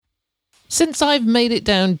Since I've made it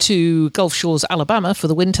down to Gulf Shores, Alabama for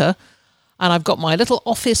the winter, and I've got my little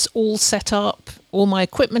office all set up, all my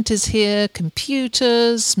equipment is here,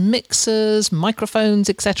 computers, mixers, microphones,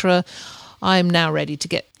 etc., I'm now ready to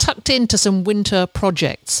get tucked into some winter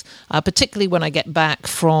projects, particularly when I get back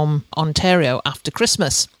from Ontario after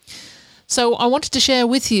Christmas. So I wanted to share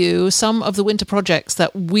with you some of the winter projects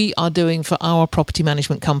that we are doing for our property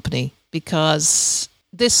management company, because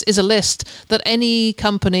this is a list that any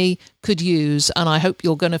company could use, and I hope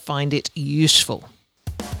you're going to find it useful.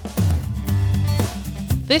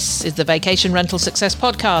 This is the Vacation Rental Success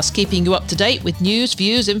Podcast, keeping you up to date with news,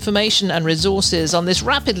 views, information and resources on this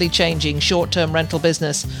rapidly changing short-term rental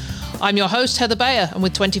business. I'm your host, Heather Bayer, and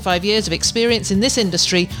with 25 years of experience in this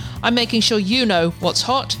industry, I'm making sure you know what's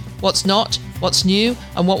hot, what's not, what's new,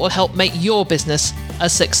 and what will help make your business a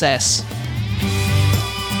success.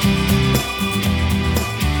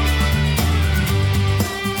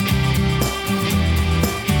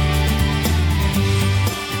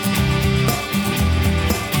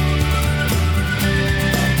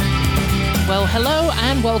 Well, hello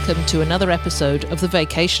and welcome to another episode of the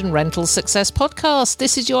Vacation Rental Success Podcast.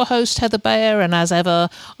 This is your host, Heather Bayer, and as ever,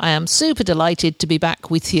 I am super delighted to be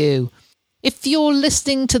back with you. If you're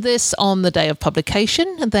listening to this on the day of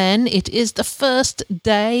publication, then it is the first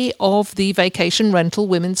day of the Vacation Rental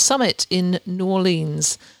Women's Summit in New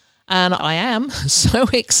Orleans. And I am so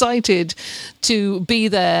excited to be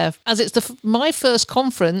there, as it's my first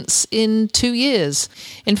conference in 2 years.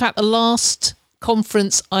 In fact, the last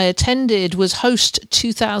conference I attended was Host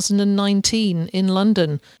 2019 in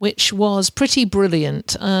London, which was pretty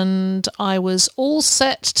brilliant, and I was all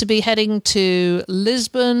set to be heading to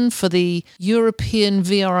Lisbon for the European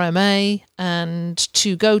VRMA and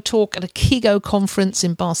to go talk at a KIGO conference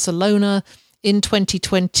in Barcelona in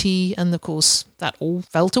 2020, and of course that all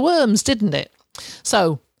fell to worms, didn't it?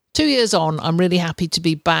 So 2 years on, I'm really happy to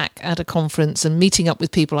be back at a conference and meeting up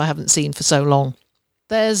with people I haven't seen for so long.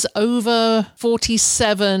 There's over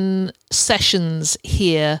 47 sessions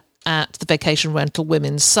here at the Vacation Rental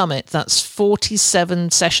Women's Summit. That's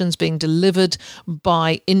 47 sessions being delivered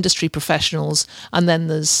by industry professionals, and then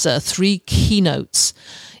there's 3 keynotes.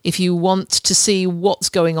 If you want to see what's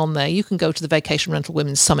going on there, you can go to the Vacation Rental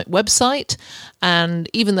Women's Summit website, and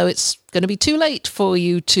even though it's going to be too late for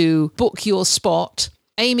you to book your spot,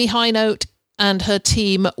 Amy Highnote and her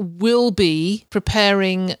team will be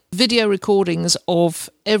preparing video recordings of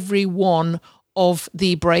every one of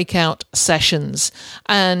the breakout sessions.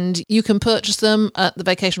 And you can purchase them at the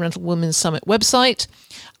Vacation Rental Women's Summit website.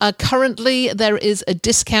 Currently, there is a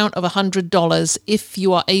discount of $100 if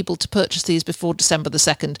you are able to purchase these before December the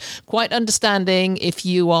 2nd. Quite understanding if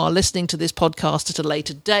you are listening to this podcast at a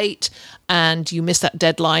later date and you miss that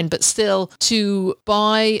deadline, but still, to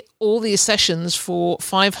buy all these sessions for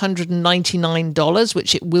 $599,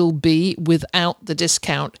 which it will be without the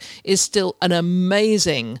discount, is still an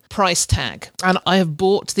amazing price tag. And I have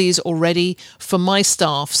bought these already for my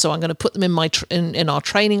staff, so I'm going to put them in my in our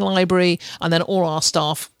training library, and then all our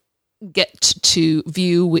staff get to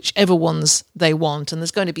view whichever ones they want, and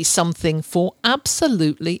there's going to be something for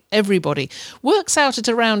absolutely everybody. Works out at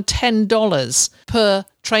around $10 per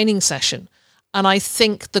training session, and I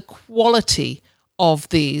think the quality of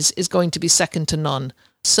these is going to be second to none.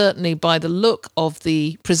 Certainly by the look of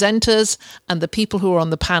the presenters and the people who are on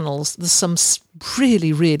the panels, there's some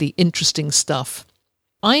really, really interesting stuff.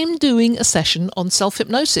 I am doing a session on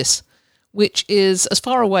self-hypnosis, which is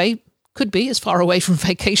could be as far away from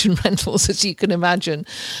vacation rentals as you can imagine.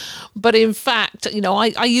 But in fact,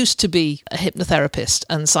 I used to be a hypnotherapist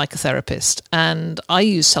and psychotherapist, and I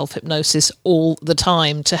use self-hypnosis all the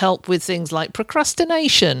time to help with things like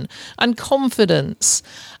procrastination and confidence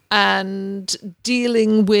and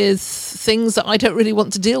dealing with things that I don't really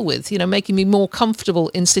want to deal with, making me more comfortable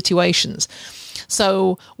in situations.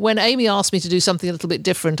 So when Amy asked me to do something a little bit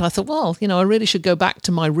different, I thought, well, I really should go back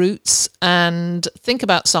to my roots and think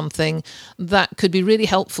about something that could be really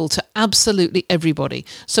helpful to absolutely everybody.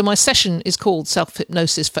 So my session is called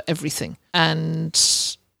Self-Hypnosis for Everything. And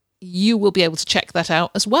you will be able to check that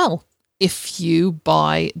out as well if you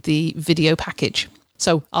buy the video package.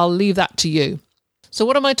 So I'll leave that to you. So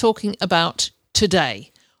what am I talking about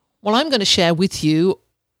today? Well, I'm going to share with you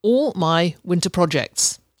all my winter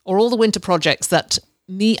projects, or all the winter projects that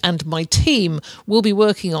me and my team will be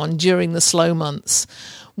working on during the slow months.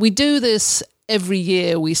 We do this every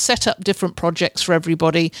year. We set up different projects for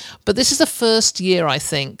everybody, but this is the first year, I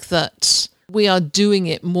think, that we are doing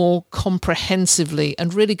it more comprehensively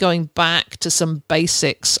and really going back to some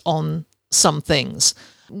basics on some things.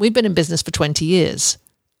 We've been in business for 20 years,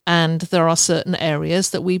 And there are certain areas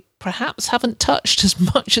that we perhaps haven't touched as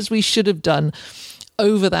much as we should have done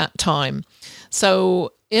over that time.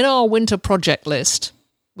 So in our winter project list,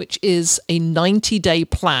 which is a 90-day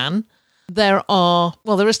plan, there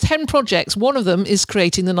is 10 projects. One of them is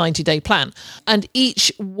creating the 90-day plan. And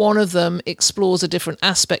each one of them explores a different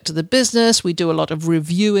aspect of the business. We do a lot of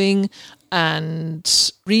reviewing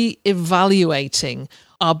and re-evaluating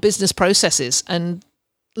our business processes and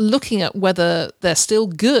looking at whether they're still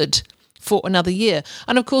good for another year.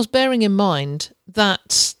 And of course, bearing in mind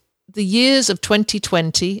that the years of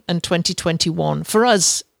 2020 and 2021, for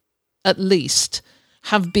us at least,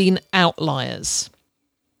 have been outliers.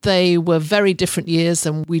 They were very different years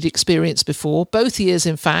than we'd experienced before. Both years,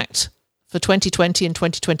 in fact, for 2020 and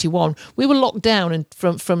 2021, we were locked down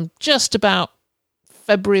from just about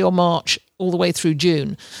February or March all the way through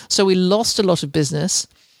June. So we lost a lot of business.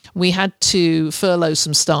 We had to furlough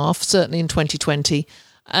some staff, certainly in 2020.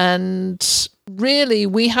 And really,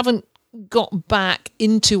 we haven't got back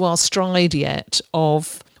into our stride yet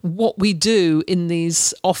of what we do in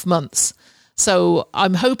these off months. So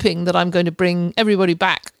I'm hoping that I'm going to bring everybody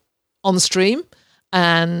back on stream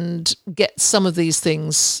and get some of these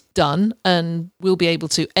things done, and we'll be able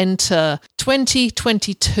to enter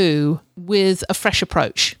 2022 with a fresh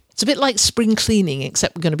approach. It's a bit like spring cleaning,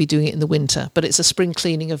 except we're going to be doing it in the winter, but it's a spring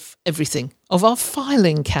cleaning of everything, of our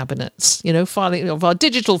filing cabinets, of our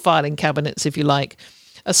digital filing cabinets, if you like,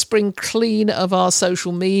 a spring clean of our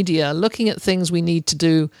social media, looking at things we need to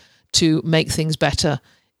do to make things better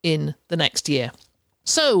in the next year.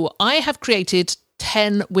 So I have created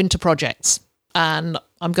 10 winter projects, and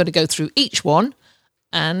I'm going to go through each one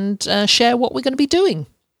and share what we're going to be doing.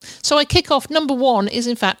 So I kick off. Number one is,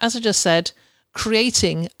 in fact, as I just said,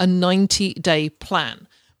 creating a 90-day plan,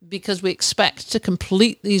 because we expect to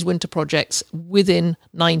complete these winter projects within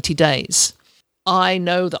 90 days. I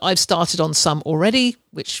know that I've started on some already,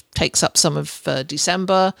 which takes up some of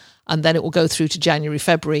December, and then it will go through to January,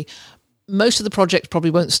 February. Most of the projects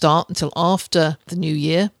probably won't start until after the new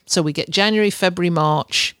year. So we get January, February,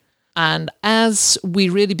 March. And as we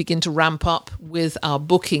really begin to ramp up with our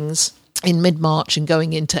bookings in mid-March and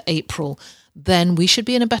going into April, then we should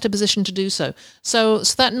be in a better position to do so. So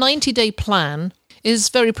that 90-day plan is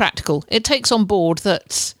very practical. It takes on board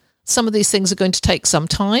that some of these things are going to take some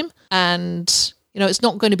time, and it's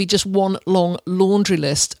not going to be just one long laundry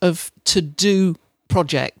list of to-do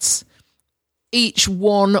projects. Each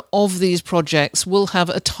one of these projects will have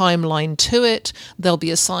a timeline to it. They'll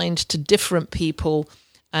be assigned to different people,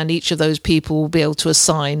 and each of those people will be able to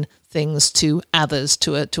assign things to others,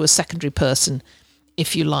 to a secondary person,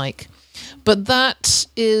 if you like. But that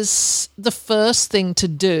is the first thing to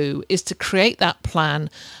do, is to create that plan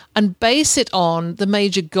and base it on the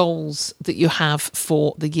major goals that you have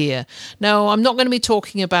for the year. Now, I'm not going to be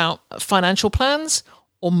talking about financial plans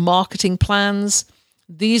or marketing plans.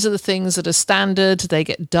 These are the things that are standard. They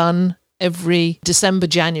get done every December,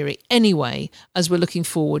 January anyway, as we're looking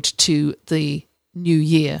forward to the new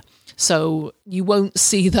year. So you won't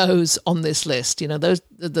see those on this list.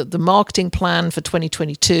 The marketing plan for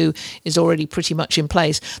 2022 is already pretty much in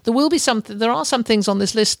place. There are some things on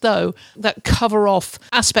this list, though, that cover off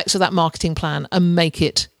aspects of that marketing plan and make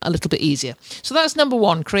it a little bit easier. So that's number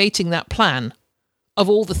one, creating that plan of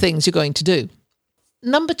all the things you're going to do.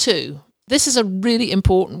 Number two, this is a really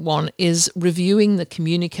important one, is reviewing the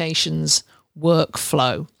communications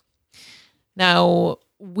workflow. Now,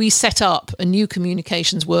 we set up a new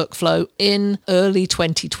communications workflow in early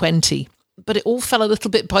 2020, but it all fell a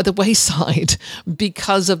little bit by the wayside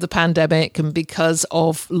because of the pandemic and because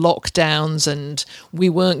of lockdowns, and we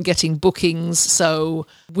weren't getting bookings, so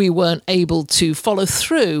we weren't able to follow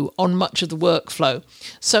through on much of the workflow.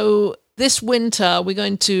 So this winter, we're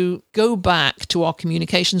going to go back to our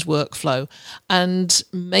communications workflow and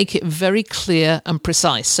make it very clear and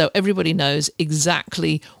precise, so everybody knows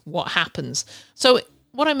exactly what happens. So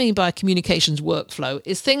what I mean by a communications workflow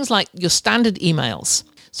is things like your standard emails,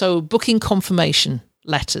 so booking confirmation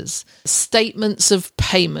letters, statements of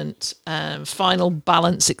payment, final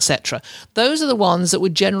balance, etc. Those are the ones that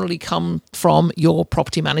would generally come from your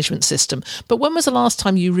property management system. But when was the last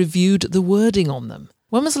time you reviewed the wording on them?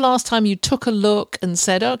 When was the last time you took a look and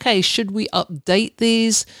said, okay, should we update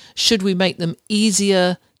these? Should we make them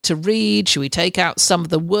easier to read? Should we take out some of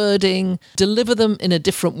the wording, deliver them in a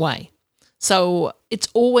different way? So it's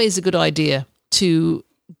always a good idea to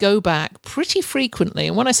go back pretty frequently.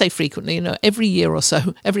 And when I say frequently, every year or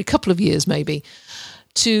so, every couple of years maybe,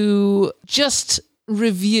 to just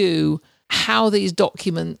review how these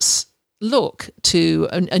documents look to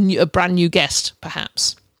a brand new guest,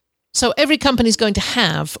 perhaps. So every company is going to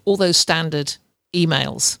have all those standard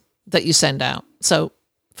emails that you send out. So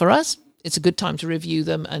for us, it's a good time to review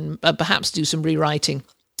them and perhaps do some rewriting.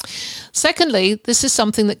 Secondly, this is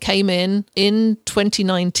something that came in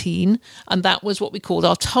 2019, and that was what we called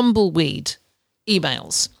our tumbleweed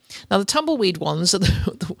emails. Now, the tumbleweed ones, and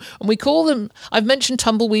we call them, I've mentioned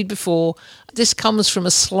tumbleweed before. This comes from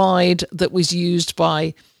a slide that was used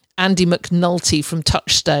by Andy McNulty from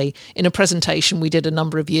TouchStay in a presentation we did a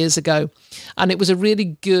number of years ago. And it was a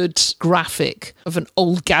really good graphic of an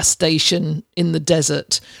old gas station in the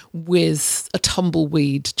desert with a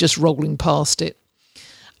tumbleweed just rolling past it.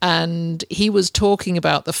 And he was talking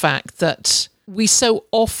about the fact that we so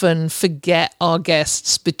often forget our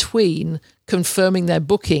guests between confirming their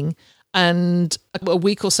booking and a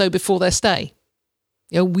week or so before their stay.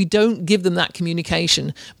 We don't give them that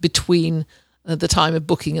communication between the time of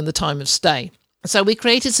booking and the time of stay. So we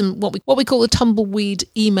created some what we call a tumbleweed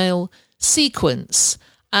email sequence,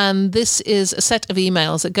 and this is a set of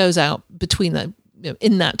emails that goes out between that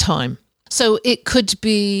in that time. So it could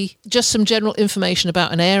be just some general information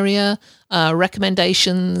about an area,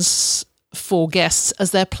 recommendations for guests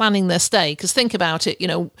as they're planning their stay. Because think about it,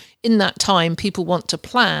 in that time, people want to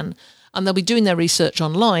plan and they'll be doing their research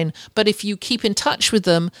online. But if you keep in touch with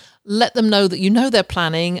them, let them know that you know they're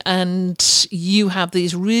planning and you have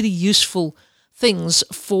these really useful things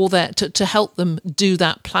for to help them do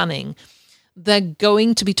that planning. They're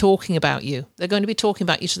going to be talking about you. They're going to be talking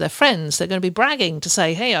about you to their friends. They're going to be bragging to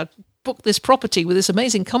say, hey, I booked this property with this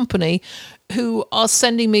amazing company who are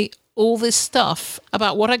sending me all this stuff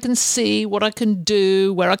about what I can see, what I can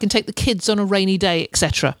do, where I can take the kids on a rainy day,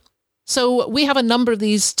 etc. So we have a number of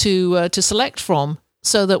these to select from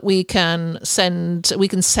so that we can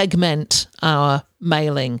segment our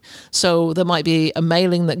mailing. So there might be a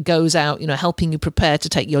mailing that goes out, helping you prepare to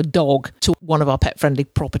take your dog to one of our pet-friendly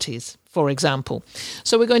properties, for example.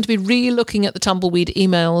 So we're going to be re-looking at the tumbleweed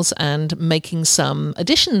emails and making some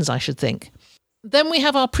additions, I should think. Then we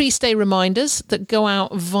have our pre-stay reminders that go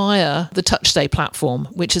out via the TouchStay platform,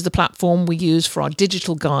 which is the platform we use for our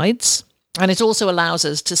digital guides. And it also allows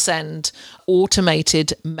us to send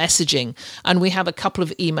automated messaging. And we have a couple of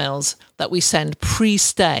emails that we send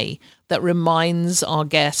pre-stay that reminds our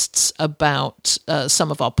guests about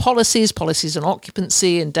some of our policies on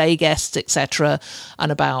occupancy and day guests, etc.,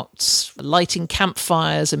 and about lighting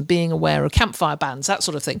campfires and being aware of campfire bans, that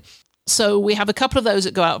sort of thing. So we have a couple of those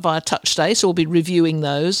that go out via TouchStay, so we'll be reviewing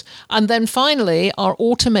those. And then finally, our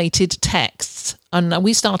automated texts. And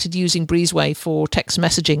we started using Breezeway for text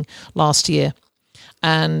messaging last year.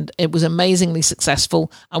 And it was amazingly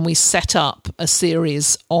successful. And we set up a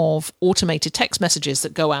series of automated text messages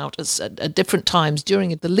that go out at different times during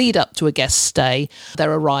the lead up to a guest stay,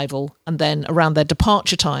 their arrival, and then around their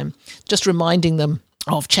departure time, just reminding them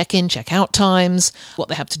of check-in, check-out times, what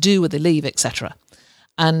they have to do when they leave, etc.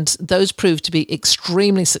 And those proved to be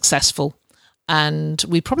extremely successful. And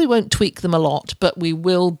we probably won't tweak them a lot, but we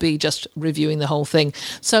will be just reviewing the whole thing.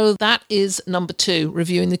 So that is number 2,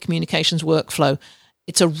 reviewing the communications workflow.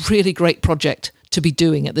 It's a really great project to be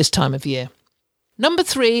doing at this time of year. Number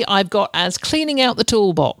 3, I've got as cleaning out the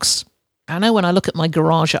toolbox. I know when I look at my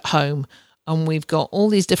garage at home and we've got all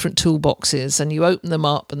these different toolboxes and you open them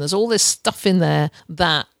up and there's all this stuff in there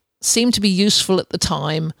that seemed to be useful at the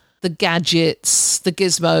time, the gadgets, the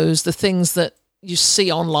gizmos, the things that you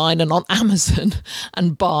see online and on Amazon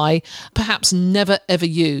and buy, perhaps never ever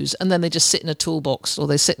use, and then they just sit in a toolbox or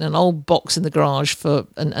they sit in an old box in the garage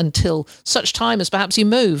until such time as perhaps you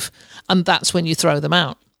move, and that's when you throw them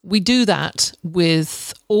out. We do that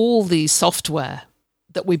with all the software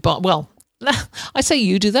that we buy. Well, I say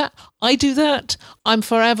you do that. I do that. I'm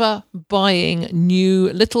forever buying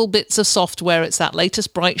new little bits of software. It's that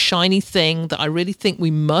latest bright, shiny thing that I really think we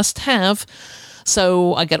must have.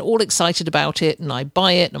 So I get all excited about it and I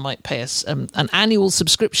buy it and I might pay an annual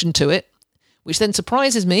subscription to it, which then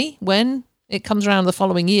surprises me when it comes around the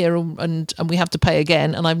following year and we have to pay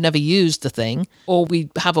again and I've never used the thing. Or we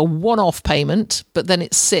have a one-off payment, but then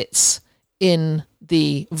it sits in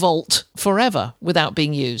the vault forever without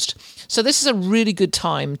being used. So this is a really good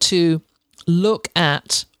time to look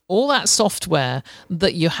at all that software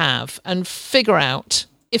that you have and figure out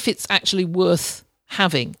if it's actually worth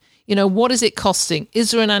having. What is it costing?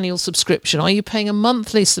 Is there an annual subscription? Are you paying a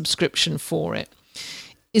monthly subscription for it?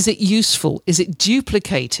 Is it useful? Is it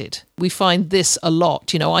duplicated? We find this a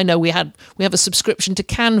lot. I know we have a subscription to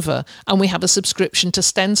Canva and we have a subscription to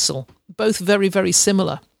Stencil, both very, very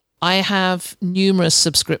similar. I have numerous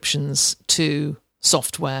subscriptions to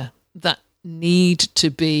software that need to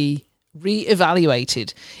be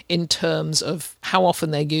re-evaluated in terms of how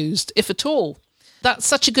often they're used, if at all. That's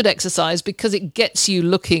such a good exercise because it gets you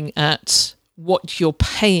looking at what you're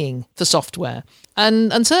paying for software.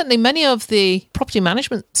 And certainly many of the property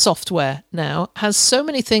management software now has so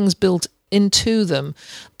many things built into them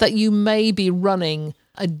that you may be running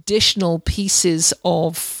additional pieces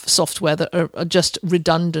of software that are just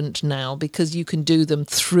redundant now because you can do them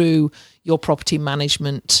through your property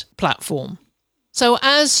management platform. So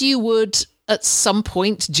as you would at some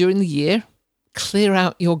point during the year, clear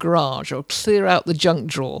out your garage or clear out the junk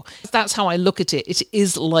drawer. That's how I look at it. It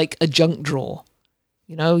is like a junk drawer.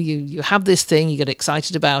 You know, you have this thing, you get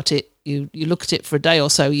excited about it, you look at it for a day or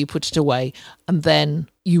so, you put it away, and then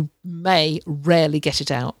you may rarely get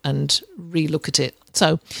it out and re-look at it.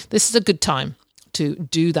 So this is a good time to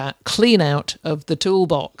do that clean out of the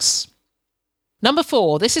toolbox. Number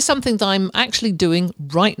 4, this is something that I'm actually doing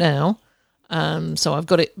right now. So I've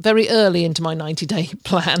got it very early into my 90-day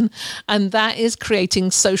plan, and that is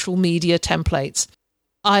creating social media templates.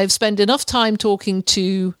 I've spent enough time talking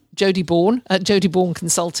to Jodie Bourne at Jodie Bourne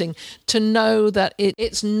Consulting to know that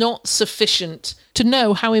it's not sufficient to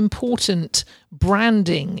know how important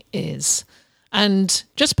branding is. And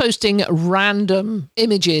just posting random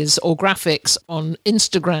images or graphics on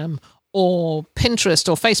Instagram or Pinterest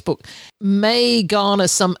or Facebook may garner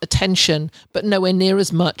some attention, but nowhere near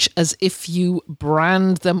as much as if you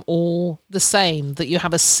brand them all the same, that you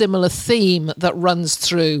have a similar theme that runs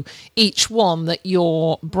through each one, that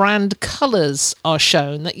your brand colours are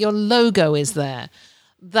shown, that your logo is there,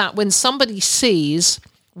 that when somebody sees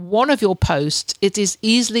one of your posts, it is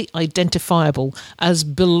easily identifiable as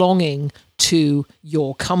belonging to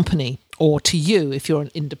your company or to you if you're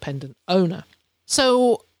an independent owner.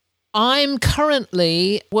 So I'm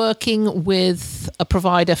currently working with a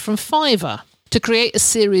provider from Fiverr to create a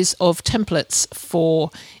series of templates for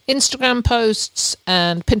Instagram posts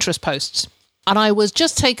and Pinterest posts. And I was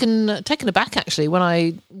just taken aback, actually, when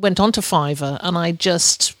I went onto Fiverr and I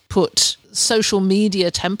just put social media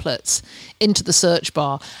templates into the search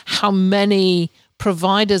bar, how many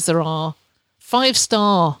providers there are,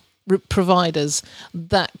 5-star providers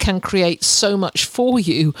that can create so much for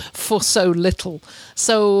you for so little.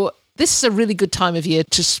 So this is a really good time of year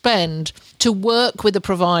to spend to work with a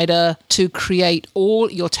provider to create all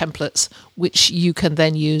your templates, which you can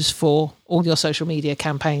then use for all your social media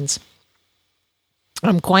campaigns.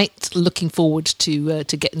 I'm quite looking forward to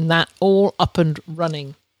getting that all up and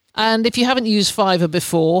running. And if you haven't used Fiverr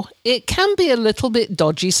before, it can be a little bit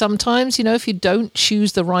dodgy sometimes. You know, if you don't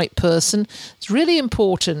choose the right person, it's really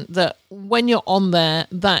important that when you're on there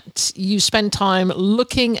that you spend time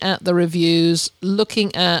looking at the reviews,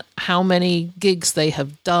 looking at how many gigs they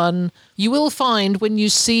have done. You will find when you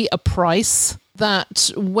see a price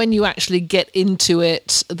that when you actually get into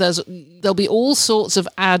it, there'll be all sorts of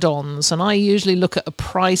add-ons. And I usually look at a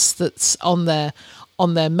price that's on their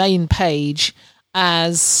main page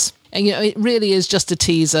as, you know, it really is just a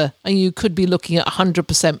teaser, and you could be looking at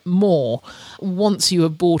 100% more once you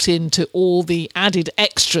have bought into all the added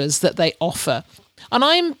extras that they offer. And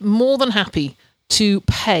I'm more than happy to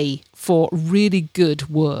pay for really good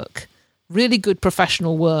work, really good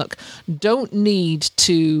professional work. Don't need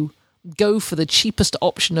to go for the cheapest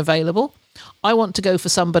option available. I want to go for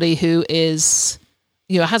somebody who is,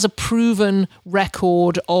 you know, has a proven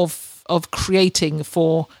record of creating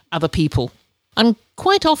for other people. And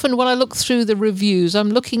quite often when I look through the reviews, I'm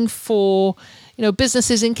looking for, you know,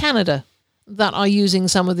 businesses in Canada that are using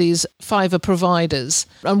some of these Fiverr providers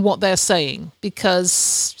and what they're saying,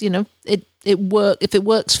 because, you know, if it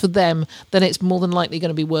works for them, then it's more than likely going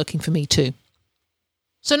to be working for me too.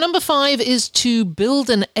 So number 5 is to build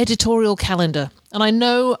an editorial calendar. And I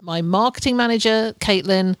know my marketing manager,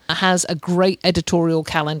 Caitlin, has a great editorial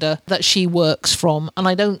calendar that she works from, and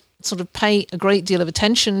I don't sort of pay a great deal of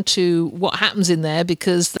attention to what happens in there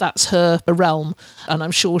because that's her realm, and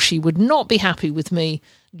I'm sure she would not be happy with me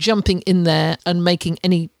jumping in there and making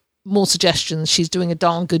any more suggestions. She's doing a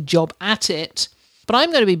darn good job at it. But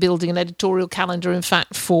I'm going to be building an editorial calendar, in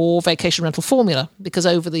fact, for Vacation Rental Formula, because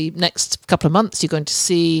over the next couple of months, you're going to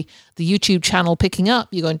see the YouTube channel picking up.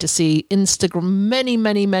 You're going to see Instagram, many,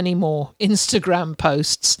 many, many more Instagram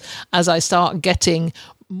posts as I start getting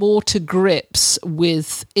more to grips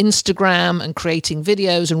with Instagram and creating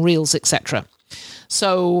videos and reels, etc.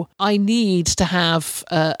 So I need to have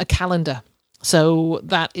a calendar. So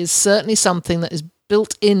that is certainly something that is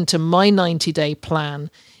built into my 90-day plan,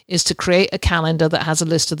 is to create a calendar that has a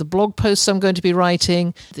list of the blog posts I'm going to be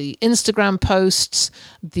writing, the Instagram posts,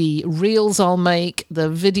 the reels I'll make, the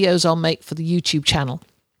videos I'll make for the YouTube channel.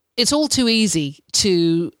 It's all too easy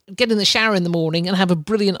to get in the shower in the morning and have a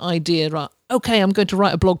brilliant idea. Right, okay, I'm going to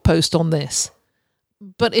write a blog post on this.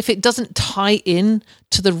 But if it doesn't tie in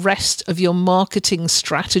to the rest of your marketing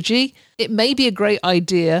strategy, it may be a great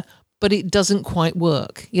idea, but it doesn't quite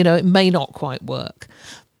work. It may not quite work.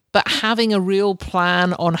 But having a real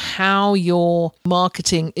plan on how your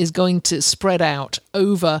marketing is going to spread out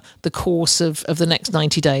over the course of the next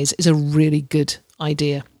 90 days is a really good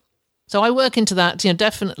idea. So I work into that,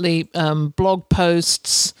 definitely blog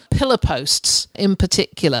posts, pillar posts in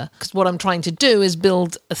particular, because what I'm trying to do is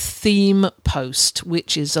build a theme post,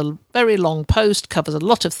 which is a very long post, covers a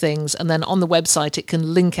lot of things, and then on the website it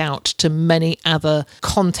can link out to many other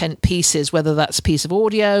content pieces, whether that's a piece of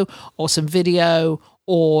audio or some video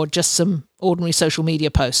or just some ordinary social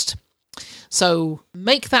media post. So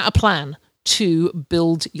make that a plan to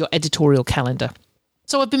build your editorial calendar.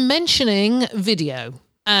 So I've been mentioning video.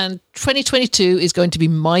 And 2022 is going to be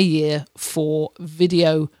my year for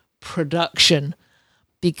video production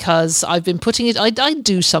because I've been putting it, I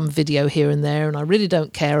do some video here and there, and I really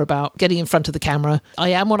don't care about getting in front of the camera. I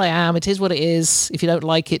am what I am. It is what it is. If you don't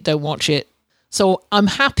like it, don't watch it. So I'm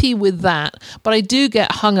happy with that. But I do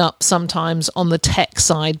get hung up sometimes on the tech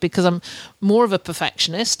side because I'm more of a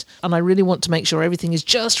perfectionist and I really want to make sure everything is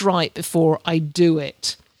just right before I do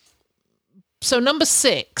it. So number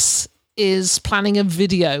 6 is planning a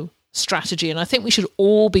video strategy. And I think we should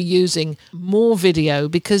all be using more video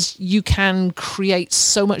because you can create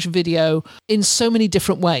so much video in so many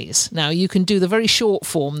different ways. Now, you can do the very short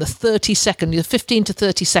form, the 30-second, the 15 to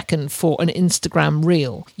 30 second for an Instagram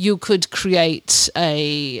reel. You could create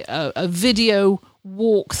a video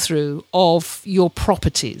walkthrough of your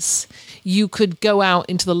properties. You could go out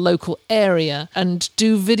into the local area and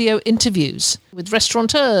do video interviews with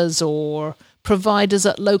restaurateurs or providers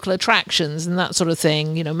at local attractions and that sort of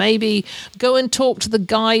thing. Maybe go and talk to the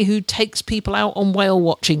guy who takes people out on whale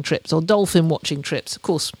watching trips or dolphin watching trips, of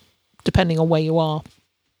course, depending on where you are.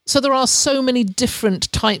 So there are so many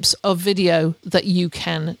different types of video that you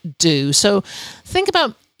can do. So think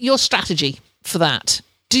about your strategy for that.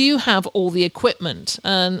 Do you have all the equipment?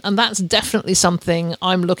 And that's definitely something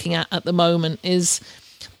I'm looking at the moment is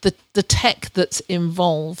the tech that's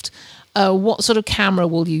involved. What sort of camera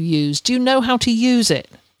will you use? Do you know how to use it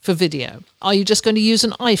for video? Are you just going to use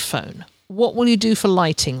an iPhone? What will you do for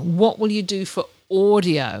lighting? What will you do for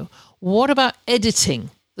audio? What about editing?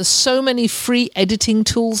 There's so many free editing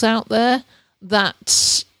tools out there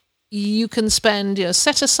that you can spend,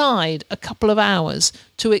 set aside a couple of hours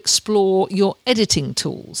to explore your editing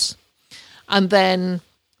tools. And then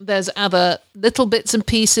there's other little bits and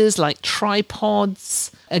pieces like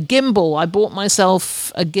tripods, a gimbal. I bought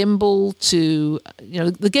myself a gimbal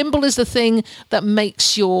the gimbal is the thing that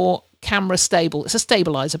makes your camera stable. It's a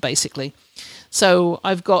stabilizer, basically. So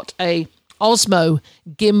I've got a Osmo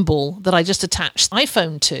gimbal that I just attached the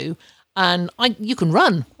iPhone to, and you can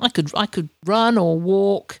run. I could run or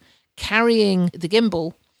walk carrying the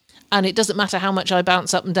gimbal, and it doesn't matter how much I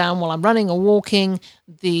bounce up and down while I'm running or walking,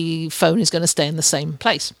 the phone is going to stay in the same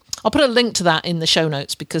place. I'll put a link to that in the show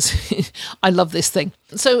notes because I love this thing.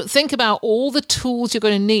 So think about all the tools you're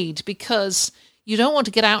going to need because you don't want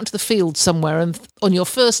to get out into the field somewhere and on your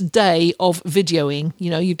first day of videoing,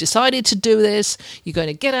 you've decided to do this, you're going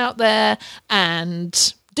to get out there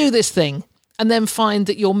and do this thing and then find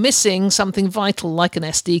that you're missing something vital like an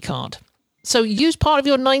SD card. So use part of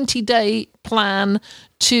your 90-day plan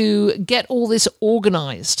to get all this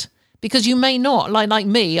organized because you may not, like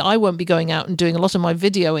me, I won't be going out and doing a lot of my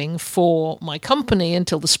videoing for my company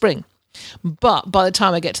until the spring. But by the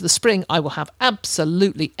time I get to the spring, I will have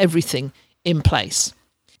absolutely everything in place.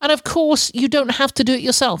 And of course, you don't have to do it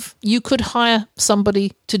yourself. You could hire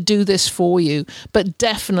somebody to do this for you, but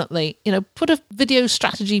definitely, put a video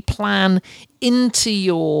strategy plan into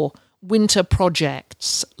your winter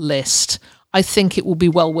projects list. I think it will be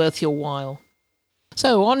well worth your while.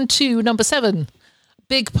 So on to number 7.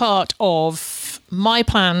 Big part of my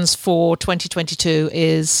plans for 2022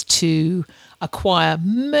 is to acquire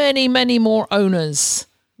many, many more owners.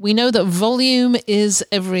 We know that volume is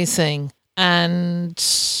everything. And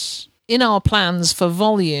in our plans for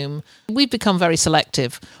volume, we've become very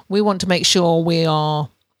selective. We want to make sure we are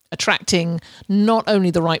attracting not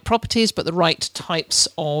only the right properties, but the right types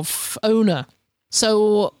of owner.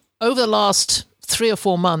 So over the last 3 or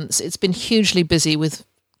 4 months, it's been hugely busy with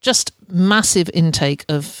just massive intake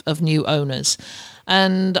of new owners.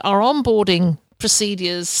 And our onboarding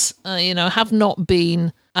procedures, have not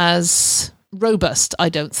been as robust, I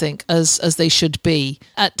don't think, as they should be.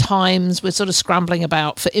 At times, we're sort of scrambling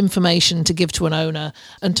about for information to give to an owner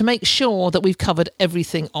and to make sure that we've covered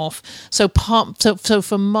everything off. So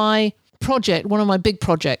for my project, one of my big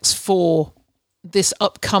projects for this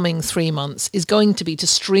upcoming 3 months is going to be to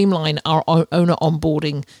streamline our owner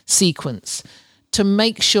onboarding sequence, to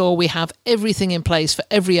make sure we have everything in place for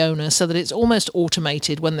every owner so that it's almost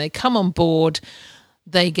automated. When they come on board,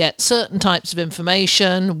 they get certain types of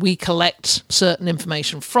information. We collect certain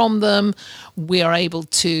information from them. We are able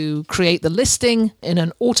to create the listing in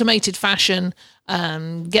an automated fashion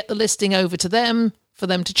and get the listing over to them for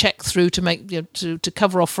them to check through to make to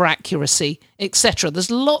cover off for accuracy, etc. There's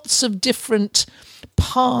lots of different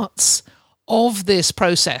parts of this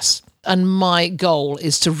process, and my goal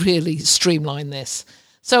is to really streamline this.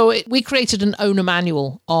 So we created an owner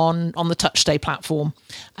manual on the TouchStay platform,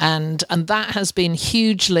 and that has been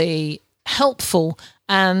hugely helpful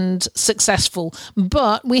and successful.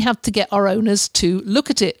 But we have to get our owners to look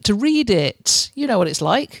at it, to read it. You know what it's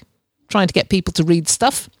like, trying to get people to read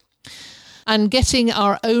stuff. And getting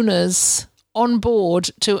our owners on board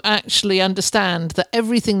to actually understand that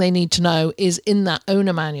everything they need to know is in that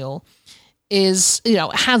owner manual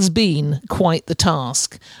has been quite the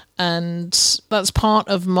task. And that's part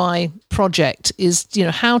of my project is,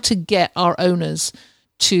 how to get our owners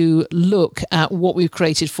to look at what we've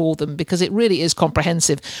created for them, because it really is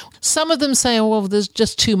comprehensive. Some of them say, oh, well, there's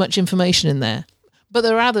just too much information in there. But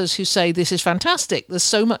there are others who say, this is fantastic. There's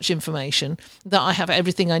so much information that I have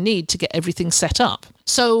everything I need to get everything set up.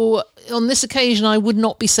 So on this occasion, I would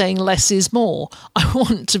not be saying less is more. I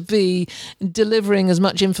want to be delivering as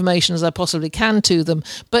much information as I possibly can to them,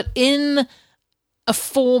 but in a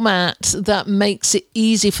format that makes it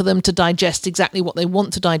easy for them to digest exactly what they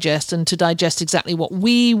want to digest and to digest exactly what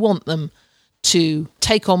we want them to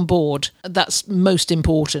take on board. That's most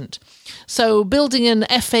important. So building an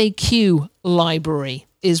FAQ library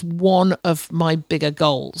is one of my bigger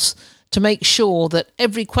goals, to make sure that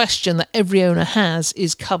every question that every owner has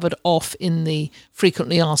is covered off in the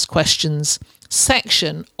frequently asked questions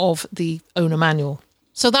section of the owner manual.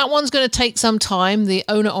 So that one's going to take some time, the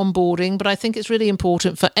owner onboarding, but I think it's really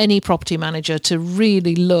important for any property manager to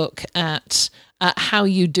really look at how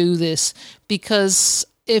you do this, because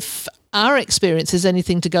if our experience is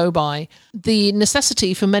anything to go by, the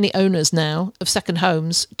necessity for many owners now of second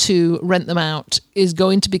homes to rent them out is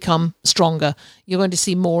going to become stronger. You're going to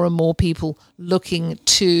see more and more people looking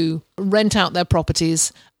to rent out their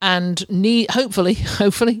properties and hopefully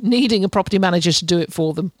needing a property manager to do it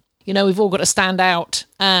for them. We've all got to stand out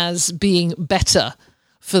as being better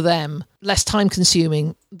for them, less time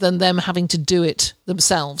consuming than them having to do it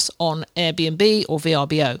themselves on Airbnb or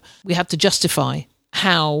VRBO. We have to justify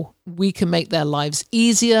how we can make their lives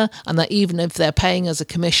easier, and that even if they're paying us a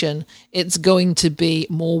commission, it's going to be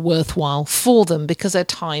more worthwhile for them because their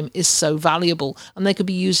time is so valuable and they could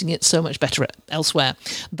be using it so much better elsewhere.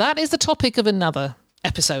 That is the topic of another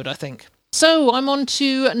episode, I think. So I'm on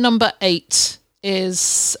to number 8,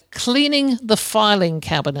 is cleaning the filing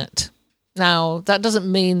cabinet. Now, that doesn't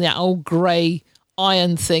mean that old grey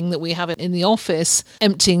iron thing that we have in the office,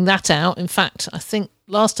 emptying that out. In fact, I think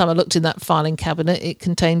last time I looked in that filing cabinet, it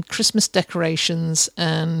contained Christmas decorations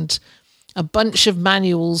and a bunch of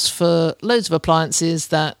manuals for loads of appliances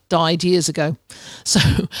that died years ago. So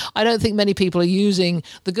I don't think many people are using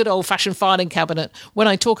the good old-fashioned filing cabinet. When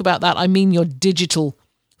I talk about that, I mean your digital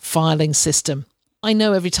filing system. I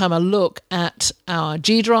know every time I look at our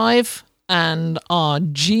G Drive and our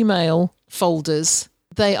Gmail folders,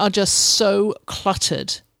 they are just so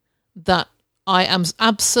cluttered that I am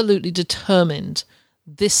absolutely determined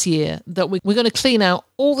this year that we're going to clean out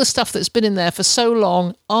all the stuff that's been in there for so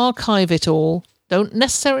long, archive it all. Don't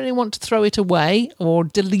necessarily want to throw it away or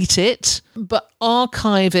delete it, but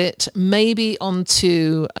archive it maybe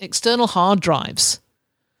onto external hard drives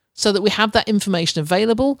so that we have that information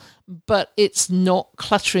available, but it's not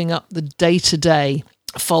cluttering up the day-to-day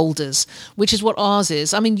folders, which is what ours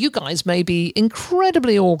is. I mean, you guys may be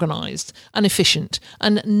incredibly organized and efficient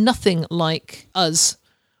and nothing like us,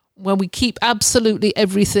 where we keep absolutely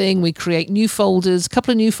everything. We create new folders, a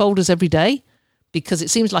couple of new folders every day because it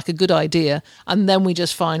seems like a good idea, and then we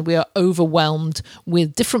just find we are overwhelmed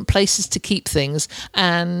with different places to keep things,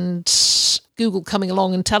 and Google coming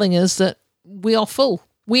along and telling us that we are full.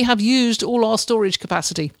 We have used all our storage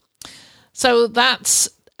capacity. So that's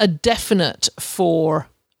a definite for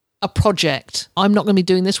a project. I'm not going to be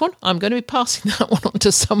doing this one. I'm going to be passing that one on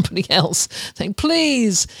to somebody else, saying,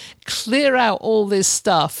 please clear out all this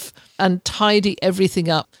stuff and tidy everything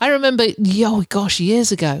up. I remember,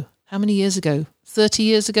 years ago. How many years ago? 30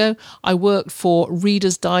 years ago, I worked for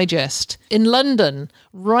Reader's Digest in London,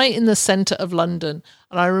 right in the centre of London.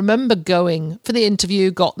 And I remember going for the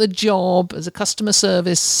interview, got the job as a customer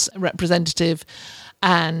service representative,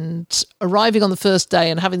 and arriving on the first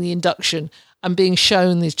day and having the induction and being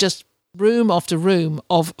shown these just room after room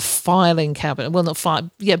of filing cabinet. Well, not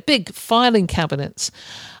file, yeah, big filing cabinets.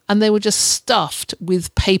 And they were just stuffed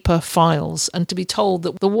with paper files. And to be told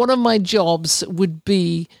that one of my jobs would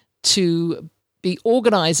be to be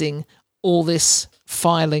organising all this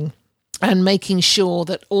filing and making sure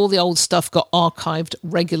that all the old stuff got archived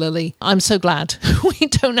regularly. I'm so glad we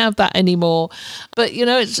don't have that anymore. But,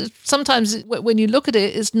 it's sometimes when you look at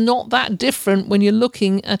it, it's not that different when you're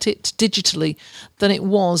looking at it digitally than it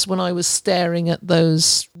was when I was staring at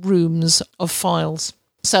those rooms of files.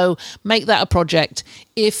 So make that a project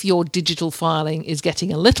if your digital filing is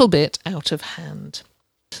getting a little bit out of hand.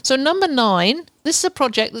 So number 9, this is a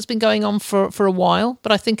project that's been going on for a while,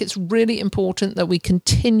 but I think it's really important that we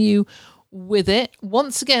continue with it.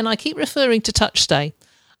 Once again, I keep referring to TouchStay,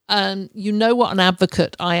 and you know what an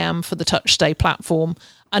advocate I am for the TouchStay platform,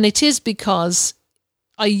 and it is because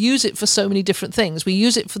I use it for so many different things. We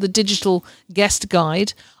use it for the digital guest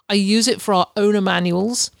guide. I use it for our owner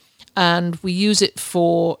manuals, and we use it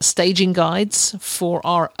for staging guides for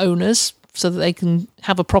our owners so that they can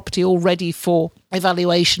have a property all ready for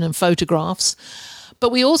evaluation and photographs. But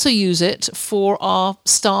we also use it for our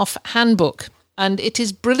staff handbook. And it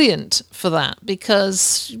is brilliant for that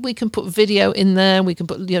because we can put video in there, we can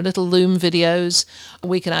put little Loom videos,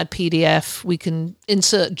 we can add PDF, we can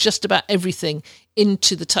insert just about everything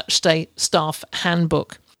into the TouchStay staff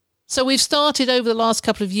handbook. So we've started over the last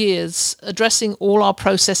couple of years addressing all our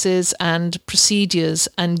processes and procedures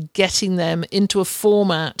and getting them into a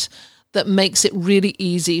format that makes it really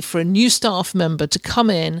easy for a new staff member to come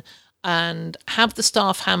in and have the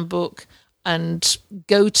staff handbook and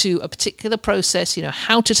go to a particular process,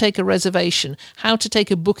 how to take a reservation, how to take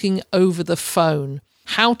a booking over the phone,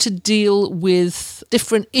 how to deal with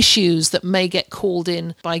different issues that may get called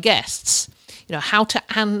in by guests, how to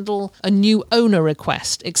handle a new owner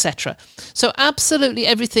request, etc. So absolutely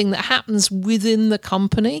everything that happens within the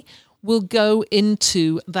company will go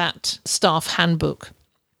into that staff handbook.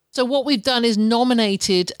 So what we've done is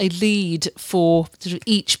nominated a lead for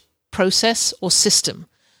each process or system.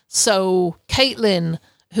 So Caitlin,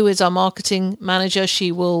 who is our marketing manager,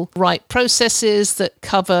 she will write processes that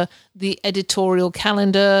cover the editorial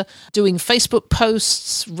calendar, doing Facebook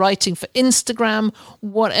posts, writing for Instagram,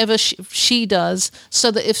 whatever she does,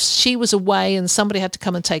 so that if she was away and somebody had to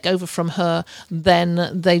come and take over from her, then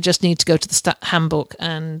they just need to go to the handbook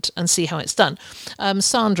and see how it's done.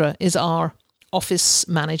 Sandra is our office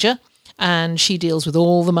manager, and she deals with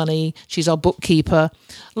all the money. She's our bookkeeper.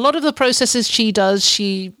 A lot of the processes she does,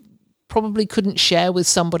 she probably couldn't share with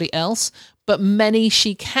somebody else, but many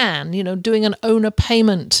she can, doing an owner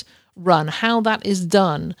payment run, how that is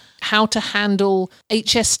done, how to handle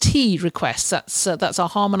HST requests. That's our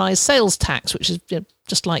harmonized sales tax, which is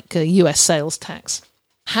just like US sales tax.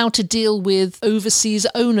 How to deal with overseas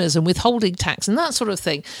owners and withholding tax and that sort of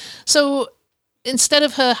thing. So instead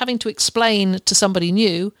of her having to explain to somebody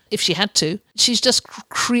new, if she had to, she's just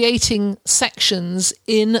creating sections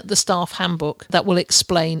in the staff handbook that will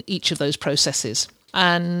explain each of those processes.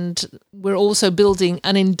 And we're also building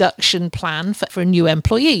an induction plan for a new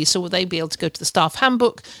employee. So will they be able to go to the staff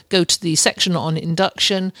handbook, go to the section on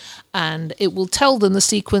induction, and it will tell them the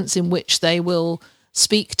sequence in which they will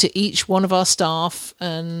speak to each one of our staff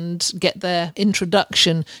and get their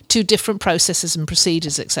introduction to different processes and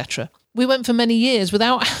procedures, etc. We went for many years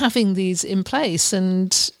without having these in place.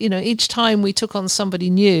 And, each time we took on somebody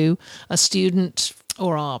new, a student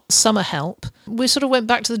or our summer help, we sort of went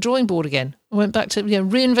back to the drawing board again. We went back to,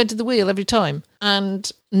 reinvented the wheel every time. And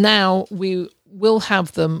now we will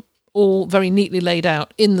have them all very neatly laid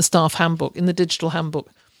out in the staff handbook, in the digital handbook.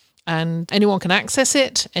 And anyone can access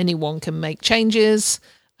it. Anyone can make changes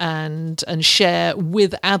and share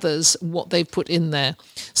with others what they've put in there.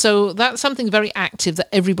 So that's something very active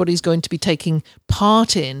that everybody's going to be taking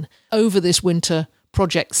part in over this winter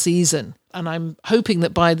project season. And I'm hoping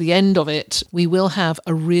that by the end of it, we will have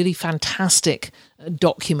a really fantastic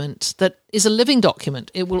document that is a living document.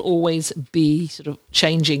 It will always be sort of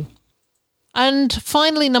changing. And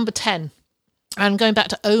finally, number 10, and going back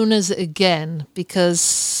to owners again,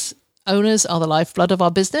 because owners are the lifeblood of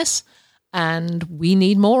our business, and we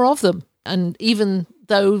need more of them. And even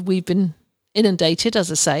though we've been inundated, as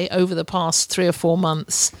I say, over the past 3 or 4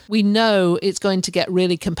 months, we know it's going to get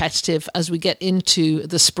really competitive as we get into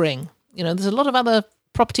the spring. There's a lot of other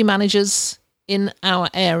property managers in our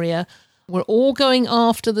area. We're all going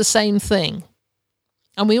after the same thing,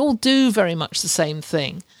 and we all do very much the same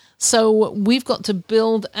thing. So we've got to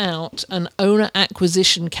build out an owner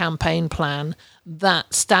acquisition campaign plan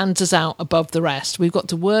that stands us out above the rest. We've got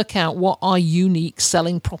to work out what our unique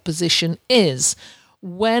selling proposition is.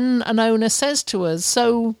 When an owner says to us,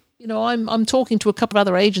 so, I'm talking to a couple of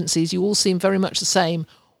other agencies. You all seem very much the same.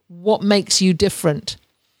 What makes you different?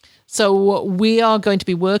 So we are going to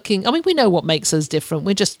be working. I mean, we know what makes us different.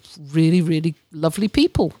 We're just really, really lovely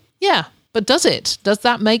people. Yeah. But does it? Does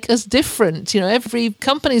that make us different? Every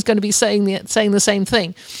company is going to be saying the same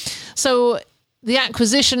thing. So the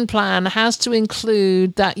acquisition plan has to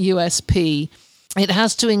include that USP. It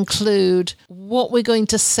has to include what we're going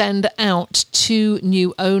to send out to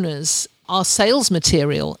new owners, our sales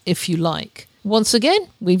material, if you like. Once again,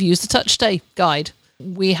 we've used the TouchStay guide.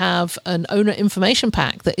 We have an owner information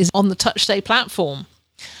pack that is on the TouchStay platform.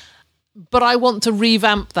 But I want to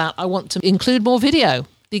revamp that. I want to include more video,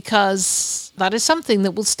 because that is something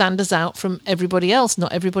that will stand us out from everybody else.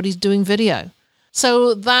 Not everybody's doing video.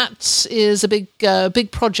 So that is a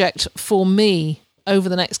big project for me over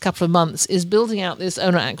the next couple of months, is building out this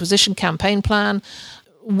owner acquisition campaign plan,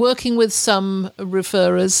 working with some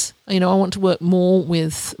referrers. I want to work more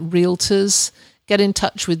with realtors, get in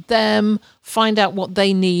touch with them, find out what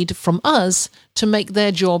they need from us to make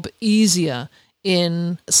their job easier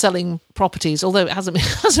in selling properties, although it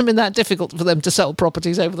hasn't been that difficult for them to sell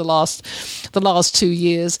properties over the last 2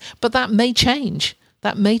 years. But that may change.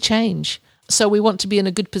 So we want to be in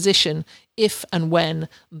a good position if and when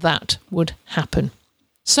that would happen.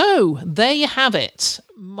 So there you have it,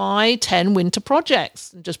 my 10 winter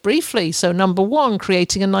projects, just briefly. So number 1,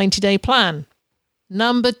 creating a 90-day plan.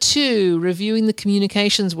 Number 2, reviewing the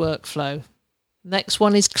communications workflow. Next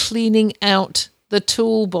one is cleaning out the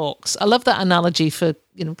toolbox. I love that analogy for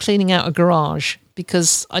cleaning out a garage,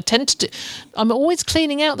 because I'm always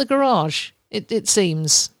cleaning out the garage. It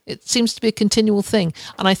seems to be a continual thing,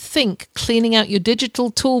 and I think cleaning out your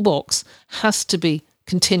digital toolbox has to be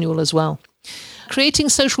continual as well. Creating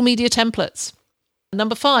social media templates.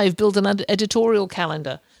 Number 5, build an editorial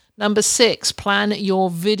calendar. Number 6, plan your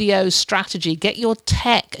video strategy. Get your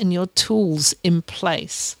tech and your tools in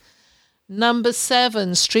place. Number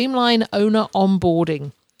 7, streamline owner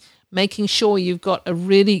onboarding, making sure you've got a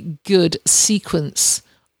really good sequence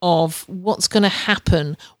of what's going to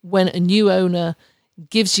happen when a new owner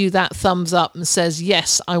gives you that thumbs up and says,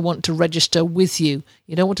 yes, I want to register with you.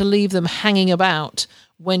 You don't want to leave them hanging about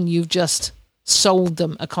when you've just sold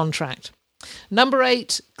them a contract. Number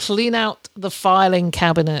 8, clean out the filing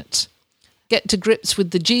cabinet. Get to grips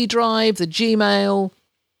with the G Drive, the Gmail,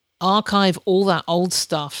 archive all that old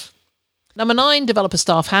stuff. Number 9, develop a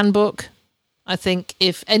staff handbook. I think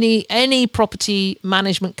if any property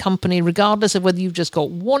management company, regardless of whether you've just got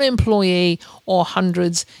one employee or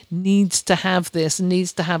hundreds, needs to have this,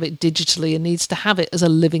 needs to have it digitally, and needs to have it as a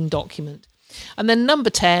living document. And then number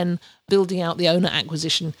 10, building out the owner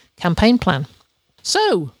acquisition campaign plan.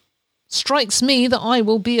 So, strikes me that I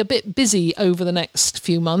will be a bit busy over the next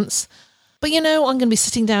few months. But I'm going to be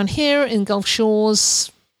sitting down here in Gulf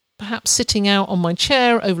Shores, perhaps sitting out on my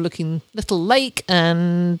chair overlooking Little Lake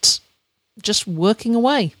and just working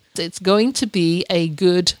away. It's going to be a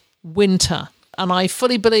good winter, and I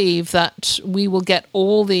fully believe that we will get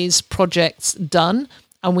all these projects done,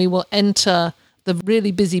 and we will enter the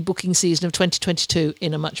really busy booking season of 2022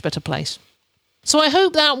 in a much better place. So I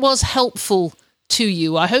hope that was helpful to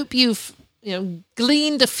you. I hope you've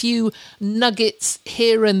gleaned a few nuggets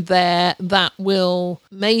here and there that will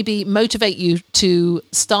maybe motivate you to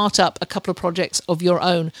start up a couple of projects of your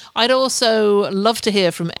own. I'd also love to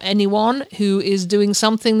hear from anyone who is doing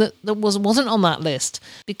something that wasn't on that list,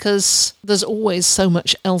 because there's always so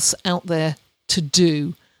much else out there to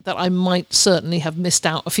do that I might certainly have missed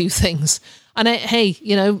out a few things. And hey,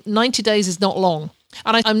 90 days is not long.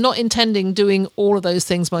 And I'm not intending doing all of those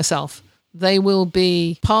things myself. They will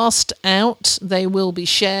be passed out. They will be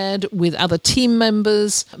shared with other team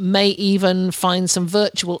members, may even find some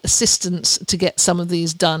virtual assistants to get some of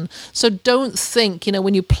these done. So don't think,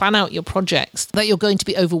 when you plan out your projects, that you're going to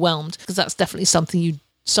be overwhelmed, because that's definitely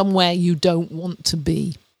somewhere you don't want to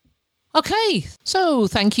be. Okay, so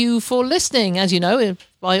thank you for listening. As you know,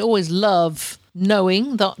 I always love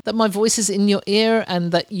knowing that my voice is in your ear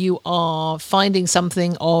and that you are finding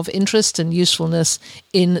something of interest and usefulness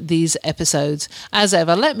in these episodes. As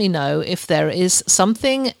ever, let me know if there is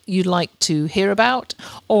something you'd like to hear about,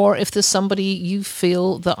 or if there's somebody you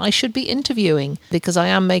feel that I should be interviewing, because I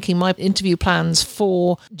am making my interview plans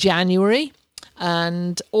for January,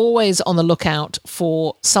 and always on the lookout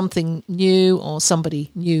for something new or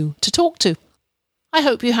somebody new to talk to. I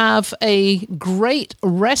hope you have a great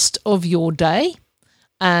rest of your day,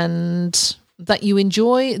 and that you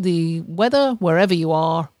enjoy the weather wherever you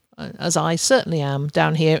are, as I certainly am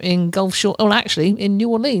down here in Gulf Shore, or actually in New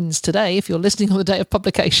Orleans today, if you're listening on the day of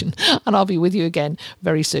publication, and I'll be with you again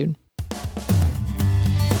very soon.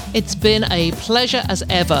 It's been a pleasure as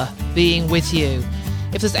ever being with you.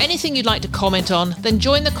 If there's anything you'd like to comment on, then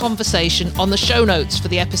join the conversation on the show notes for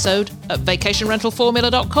the episode at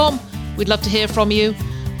vacationrentalformula.com. We'd love to hear from you,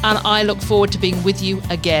 and I look forward to being with you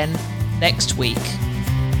again next week.